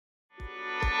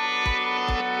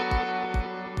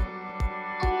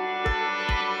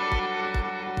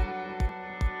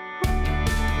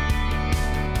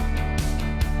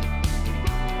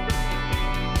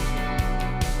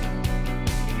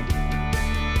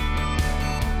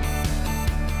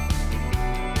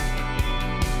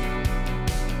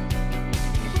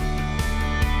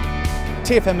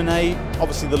Tfm&A,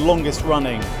 obviously the longest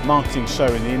running marketing show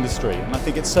in the industry, and I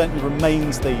think it certainly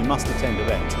remains the must-attend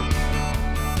event.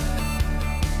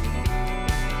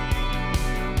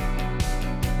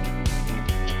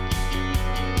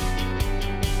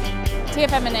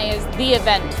 Tfm&A is the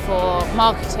event for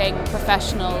marketing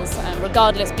professionals,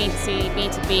 regardless B2C,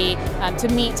 B2B, to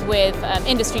meet with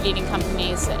industry-leading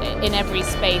companies in every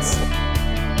space.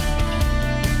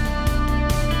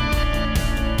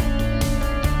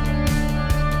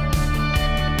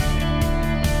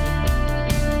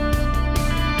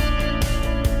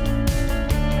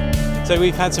 So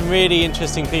we've had some really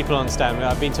interesting people on stand.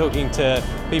 I've been talking to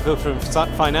people from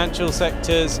financial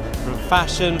sectors, from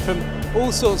fashion, from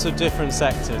all sorts of different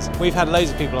sectors. We've had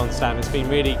loads of people on stand. It's been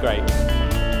really great.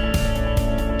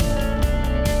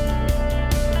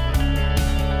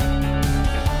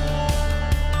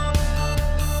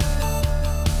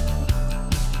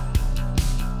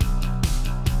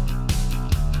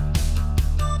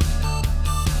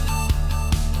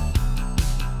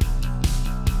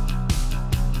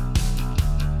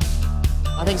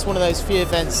 I think it's one of those few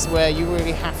events where you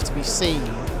really have to be seen,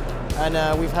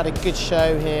 and we've had a good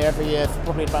show here every year for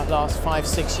probably about the last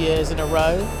 5-6 years in a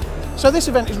row. So this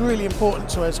event is really important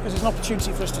to us because it's an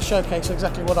opportunity for us to showcase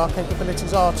exactly what our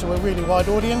capabilities are to a really wide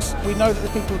audience. We know that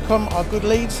the people who come are good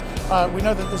leads, we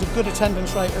know that there's a good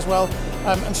attendance rate as well,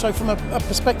 and so from a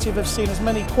perspective of seeing as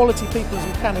many quality people as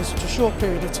we can in such a short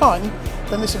period of time,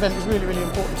 then this event is really, really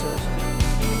important to us.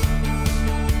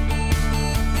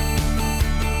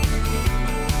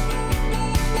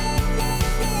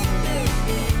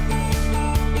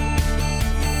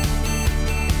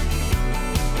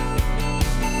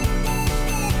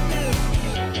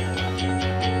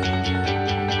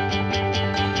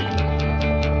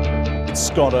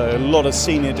 It's got a lot of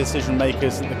senior decision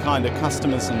makers and the kind of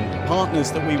customers and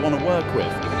partners that we want to work with.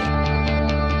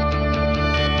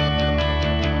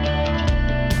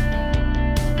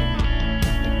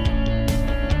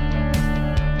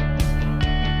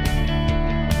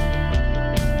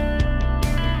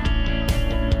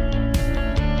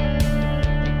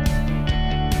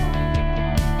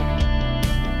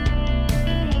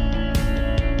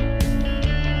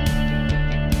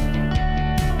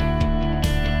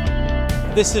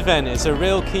 This event is a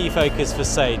real key focus for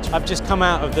Sage. I've just come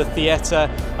out of the theatre,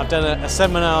 I've done a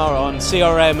seminar on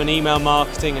CRM and email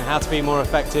marketing and how to be more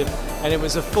effective, and it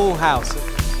was a full house.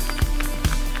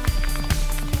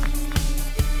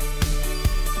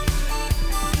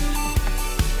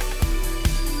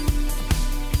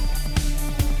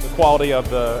 The quality of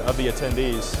the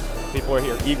attendees, people are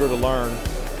here eager to learn.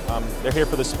 They're here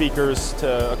for the speakers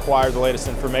to acquire the latest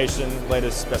information,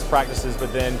 latest best practices,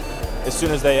 but then as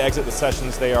soon as they exit the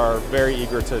sessions, they are very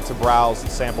eager to browse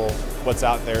and sample what's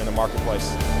out there in the marketplace.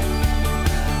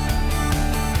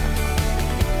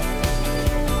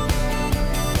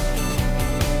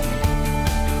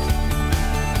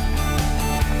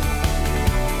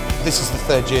 This is the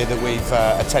third year that we've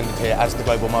attended here as the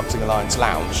Global Marketing Alliance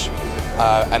Lounge,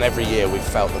 and every year we've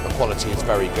felt that the quality is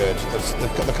very good.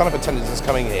 The kind of attendance that's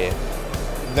coming here,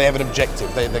 they have an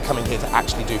objective. They're coming here to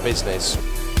actually do business.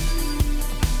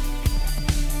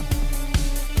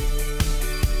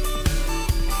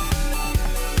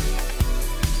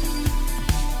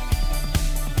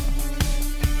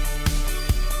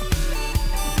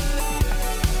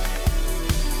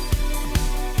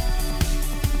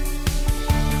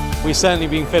 We've certainly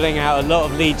been filling out a lot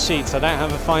of lead sheets. I don't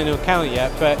have a final count yet,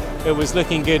 but it was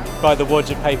looking good by the wad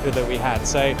of paper that we had.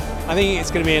 So I think it's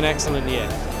going to be an excellent year.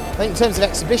 I think in terms of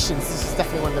exhibitions, this is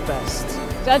definitely one of the best.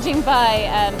 Judging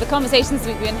by the conversations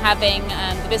we've been having,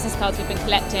 the business cards we've been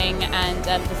collecting, and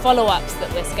the follow-ups that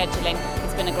we're scheduling,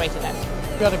 it's been a great event.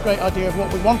 We had a great idea of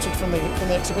what we wanted from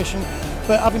the exhibition,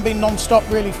 but having been non-stop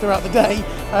really throughout the day,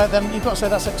 then you've got to say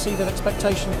that's exceeded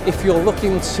expectation. If you're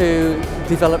looking to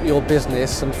develop your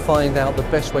business and find out the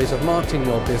best ways of marketing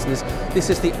your business, this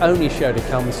is the only show to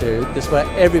come to. This is where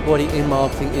everybody in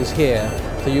marketing is here,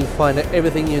 so you can find out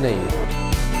everything you need.